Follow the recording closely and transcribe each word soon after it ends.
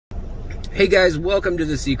Hey guys, welcome to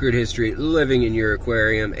The Secret History, living in your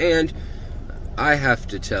aquarium, and I have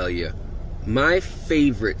to tell you, my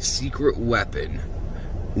favorite secret weapon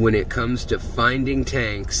when it comes to finding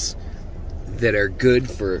tanks that are good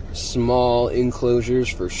for small enclosures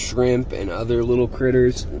for shrimp and other little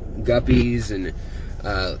critters, guppies and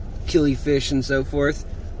killifish and so forth,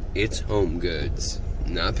 it's Home Goods,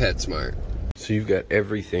 not PetSmart. So you've got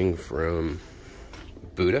everything from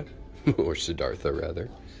Buddha, or Siddhartha rather,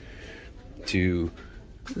 to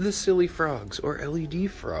the silly frogs or LED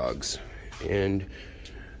frogs, and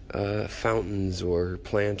fountains or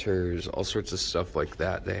planters, all sorts of stuff like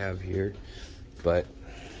that they have here. But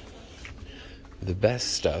the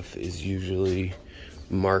best stuff is usually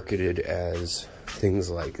marketed as things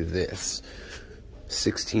like this.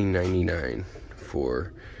 $16.99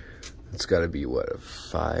 for, it's got to be what, a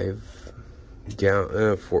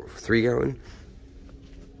 3 gallon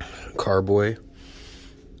carboy.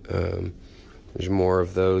 There's more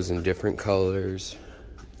of those in different colors.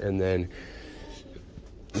 And then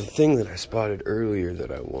the thing that I spotted earlier that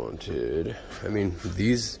I wanted, I mean,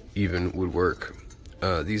 these even would work.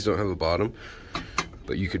 These don't have a bottom,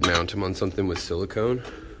 but you could mount them on something with silicone.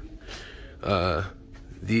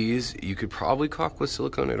 These you could probably caulk with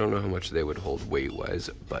silicone. I don't know how much they would hold weight-wise,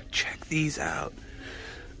 but check these out.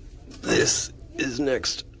 This is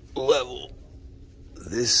next level.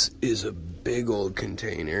 This is a big old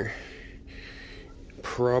container.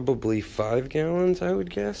 Probably 5 gallons, I would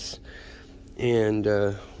guess. And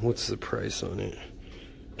what's the price on it?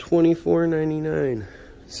 $24.99.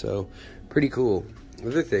 So pretty cool. The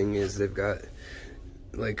other thing is they've got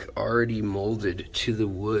like already molded to the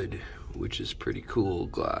wood, which is pretty cool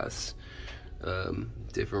glass.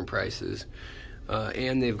 Different prices.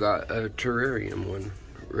 And they've got a terrarium one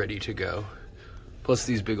ready to go. Plus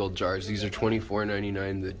these big old jars. These are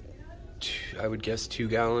 $24.99. The I would guess 2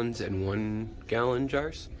 gallons and 1 gallon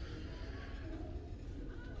jars.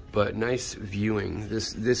 But nice viewing.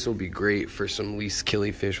 This will be great for some least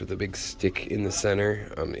killifish with a big stick in the center.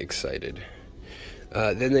 I'm excited.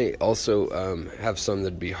 Then they also have some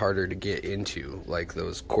that'd be harder to get into, like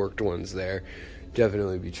those corked ones there.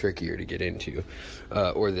 Definitely be trickier to get into.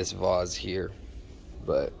 Or this vase here.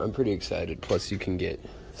 But I'm pretty excited. Plus you can get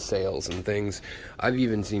sails and things. I've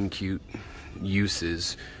even seen cute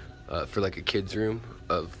uses for like a kid's room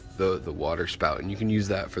of the water spout, and you can use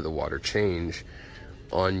that for the water change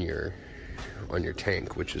on your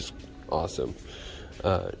tank, which is awesome.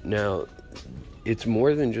 Now it's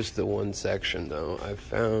more than just the one section though. I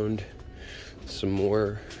found some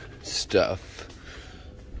more stuff.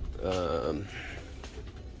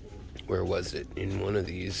 Where was it? In one of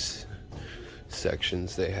these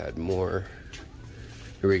sections they had more,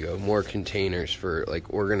 here we go, more containers for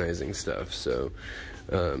like organizing stuff. So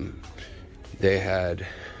they had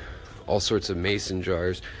all sorts of mason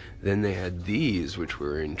jars. Then they had these, which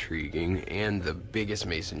were intriguing, and the biggest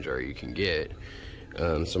mason jar you can get.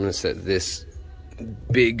 So I'm gonna set this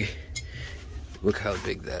big, look how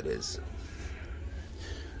big that is.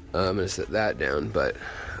 I'm gonna set that down, but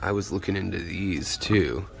I was looking into these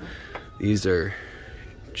too. These are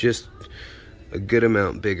just a good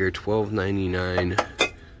amount bigger, $12.99.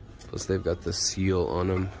 Plus they've got the seal on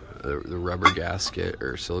them. The rubber gasket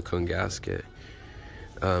or silicone gasket.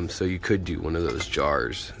 So you could do one of those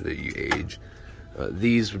jars that you age.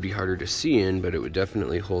 These would be harder to see in, but it would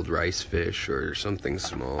definitely hold rice fish or something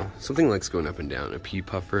small. Something like going up and down. A pea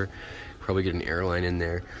puffer. Probably get an airline in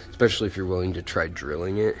there, especially if you're willing to try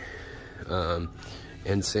drilling it.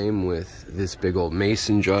 And same with this big old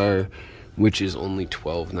mason jar, which is only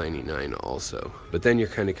 $12.99 also. But then you're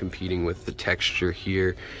kind of competing with the texture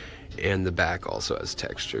here. And the back also has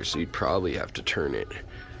texture, so you'd probably have to turn it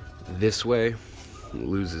this way. It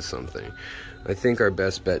loses something. I think our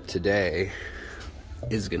best bet today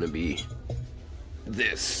is gonna be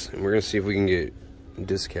this, and we're gonna see if we can get a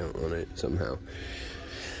discount on it somehow.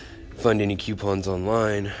 Find any coupons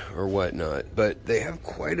online or whatnot. But they have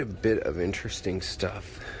quite a bit of interesting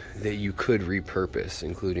stuff that you could repurpose,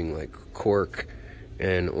 including like cork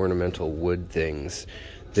and ornamental wood things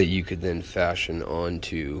that you could then fashion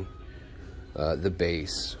onto the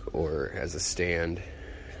base or as a stand.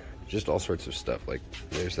 Just all sorts of stuff. Like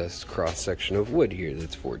there's this cross section of wood here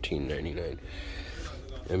that's $14.99.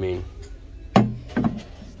 I mean,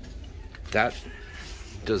 that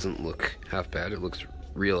doesn't look half bad. It looks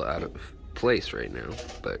real out of place right now,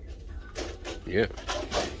 but yeah.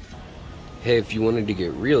 Hey, if you wanted to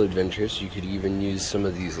get real adventurous, you could even use some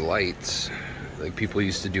of these lights like people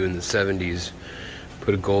used to do in the 70s.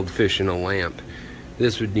 Put a goldfish in a lamp.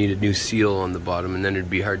 This would need a new seal on the bottom, and then it'd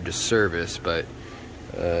be hard to service, but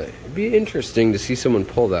It'd be interesting to see someone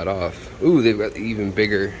pull that off. Ooh, they've got the even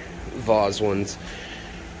bigger vase ones.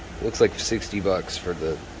 Looks like 60 bucks for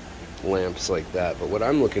the lamps like that. But what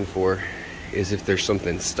I'm looking for is if there's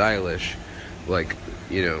something stylish, like,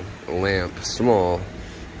 you know, a lamp, small,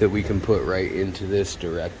 that we can put right into this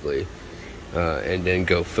directly, and then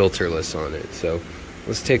go filterless on it. So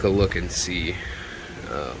let's take a look and see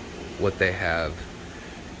what they have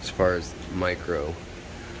as far as micro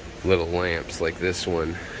little lamps like this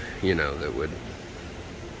one, you know, that would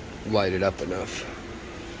light it up enough.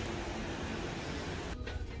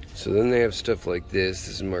 So then they have stuff like this.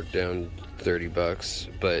 This is marked down 30 bucks,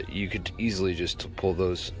 but you could easily just pull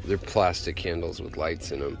those. They're plastic candles with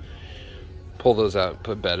lights in them. Pull those out,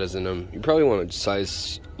 put bettas in them. You probably want a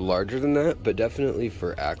size larger than that, but definitely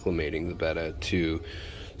for acclimating the betta to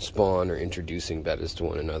spawn or introducing bettas to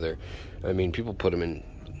one another. I mean, people put them in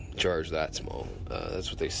jars that small.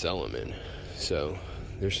 That's what they sell them in. So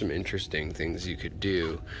there's some interesting things you could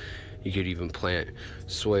do. You could even plant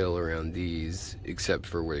soil around these, except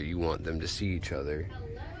for where you want them to see each other,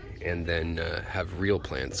 and then have real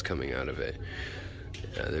plants coming out of it.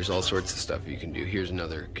 There's all sorts of stuff you can do. Here's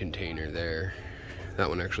another container there. That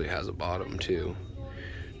one actually has a bottom too.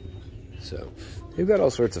 So they've got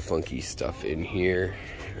all sorts of funky stuff in here.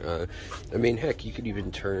 I mean, heck, you could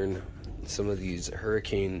even turn some of these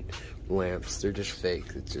hurricane lamps. They're just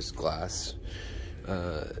fake. It's just glass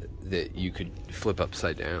that you could flip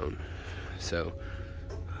upside down. So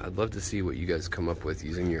I'd love to see what you guys come up with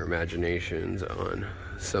using your imaginations on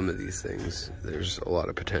some of these things. There's a lot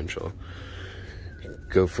of potential.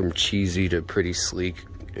 Go from cheesy to pretty sleek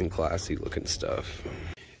and classy looking stuff.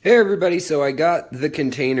 Hey everybody, so I got the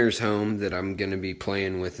containers home that I'm gonna be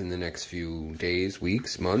playing with in the next few days,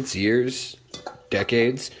 weeks, months, years,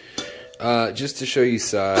 decades. Just to show you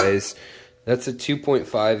size, that's a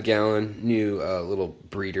 2.5 gallon new little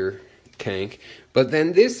breeder tank. But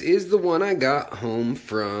then this is the one I got home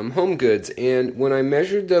from Home Goods, and when I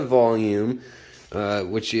measured the volume,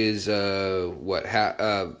 which is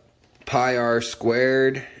pi r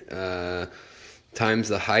squared times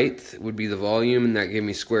the height would be the volume, and that gave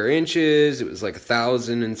me square inches. It was like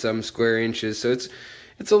 1,000 and some square inches, so it's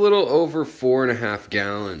a little over 4.5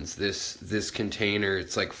 gallons. This container,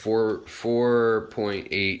 it's like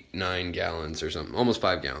 4.89 gallons or something, almost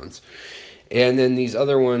 5 gallons. And then these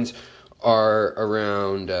other ones are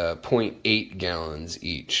around 0.8 gallons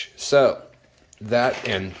each. So that,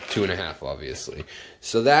 and 2.5 obviously.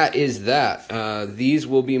 So that is that. These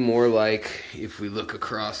will be more like, if we look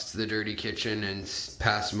across the dirty kitchen and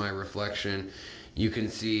past my reflection, you can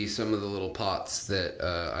see some of the little pots that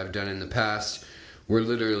I've done in the past, where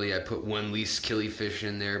literally I put one least killifish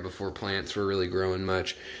in there before plants were really growing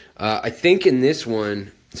much. I think in this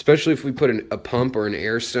one, especially if we put a pump or an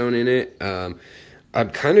air stone in it, I'm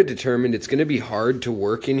kind of determined it's going to be hard to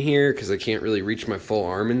work in here because I can't really reach my full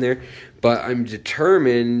arm in there. But I'm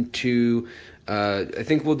determined to, I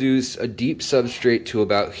think we'll do a deep substrate to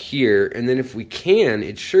about here. And then if we can,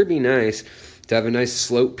 it'd sure be nice to have a nice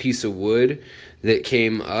slope piece of wood that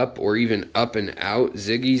came up, or even up and out,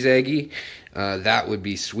 ziggy-zaggy. That would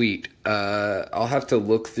be sweet. I'll have to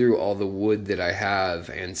look through all the wood that I have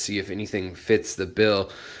and see if anything fits the bill.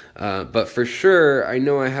 But for sure, I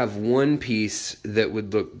know I have one piece that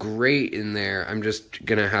would look great in there. I'm just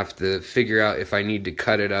going to have to figure out if I need to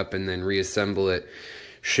cut it up and then reassemble it,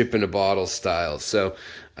 ship in a bottle style. So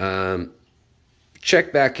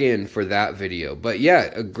check back in for that video. But yeah,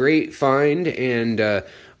 a great find, and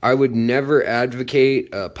I would never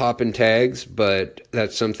advocate popping tags, but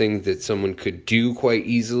that's something that someone could do quite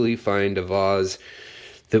easily. Find a vase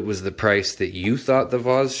that was the price that you thought the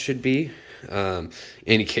vase should be.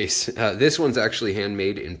 Any case, this one's actually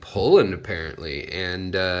handmade in Poland apparently,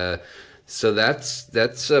 and so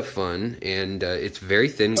that's fun, and it's very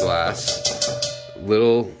thin glass.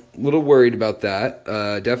 Little worried about that.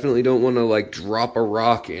 Definitely don't want to like drop a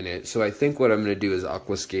rock in it. So I think what I'm going to do is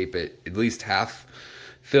aquascape it at least half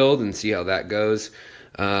filled and see how that goes.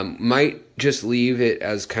 Might just leave it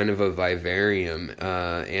as kind of a vivarium,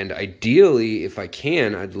 and ideally, if I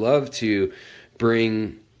can, I'd love to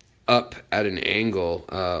bring up at an angle,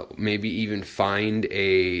 maybe even find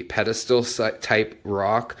a pedestal type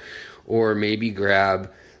rock, or maybe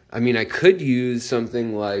grab, I mean, I could use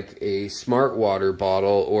something like a smart water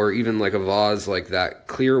bottle, or even like a vase like that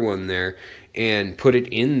clear one there, and put it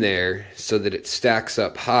in there so that it stacks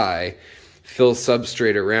up high, fill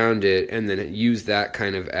substrate around it, and then use that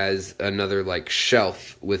kind of as another like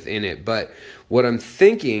shelf within it. But what I'm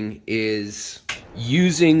thinking is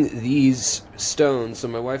using these stones. So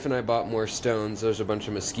my wife and I bought more stones. There's a bunch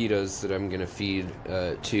of mosquitoes that I'm going to feed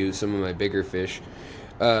to some of my bigger fish.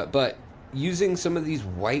 But using some of these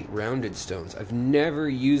white rounded stones, I've never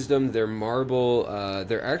used them. They're marble.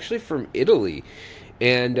 They're actually from Italy.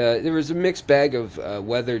 And there was a mixed bag of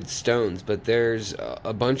weathered stones, but there's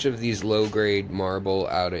a bunch of these low-grade marble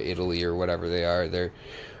out of Italy or whatever they are.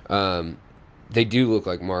 They do look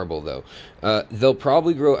like marble, though. They'll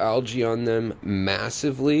probably grow algae on them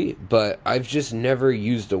massively, but I've just never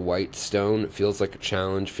used a white stone. It feels like a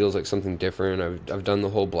challenge, feels like something different. I've done the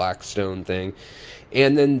whole black stone thing.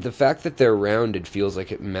 And then the fact that they're rounded feels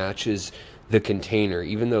like it matches the container,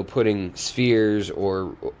 even though putting spheres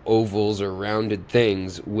or ovals or rounded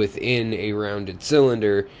things within a rounded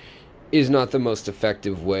cylinder is not the most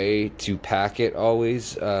effective way to pack it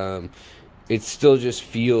always. It still just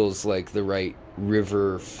feels like the right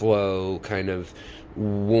river flow, kind of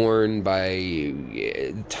worn by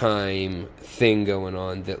time thing going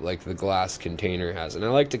on that like the glass container has. And I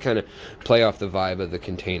like to kind of play off the vibe of the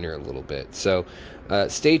container a little bit. So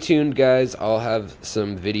stay tuned, guys. I'll have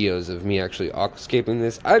some videos of me actually aquascaping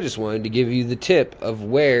this. I just wanted to give you the tip of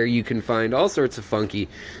where you can find all sorts of funky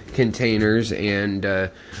containers and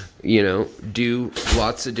you know, do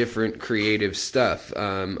lots of different creative stuff.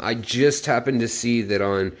 I just happened to see that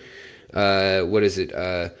on what is it,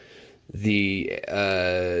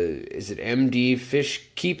 is it MD Fish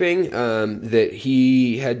Keeping, that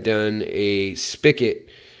he had done a spigot,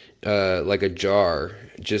 like a jar,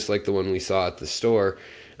 just like the one we saw at the store,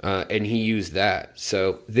 and he used that.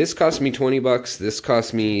 So this cost me $20. This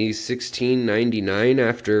cost me $16.99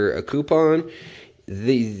 after a coupon.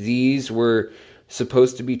 These were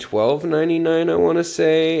supposed to be $12.99, I want to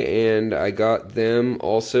say, and I got them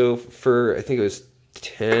also for, I think it was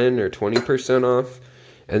 10 or 20% off.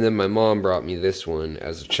 And then my mom brought me this one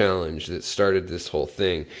as a challenge that started this whole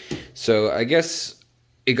thing. So I guess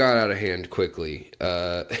it got out of hand quickly.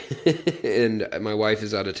 And my wife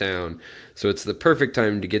is out of town. So it's the perfect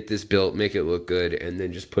time to get this built, make it look good, and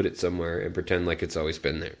then just put it somewhere and pretend like it's always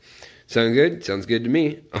been there. Sound good? Sounds good to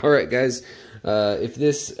me. All right, guys. If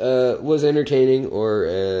this was entertaining or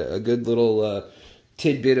a good little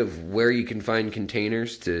tidbit of where you can find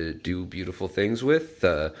containers to do beautiful things with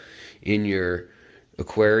in your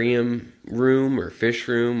aquarium room or fish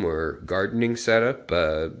room or gardening setup,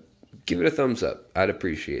 give it a thumbs up. I'd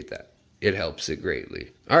appreciate that. It helps it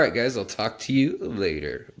greatly. All right, guys, I'll talk to you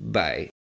later. Bye.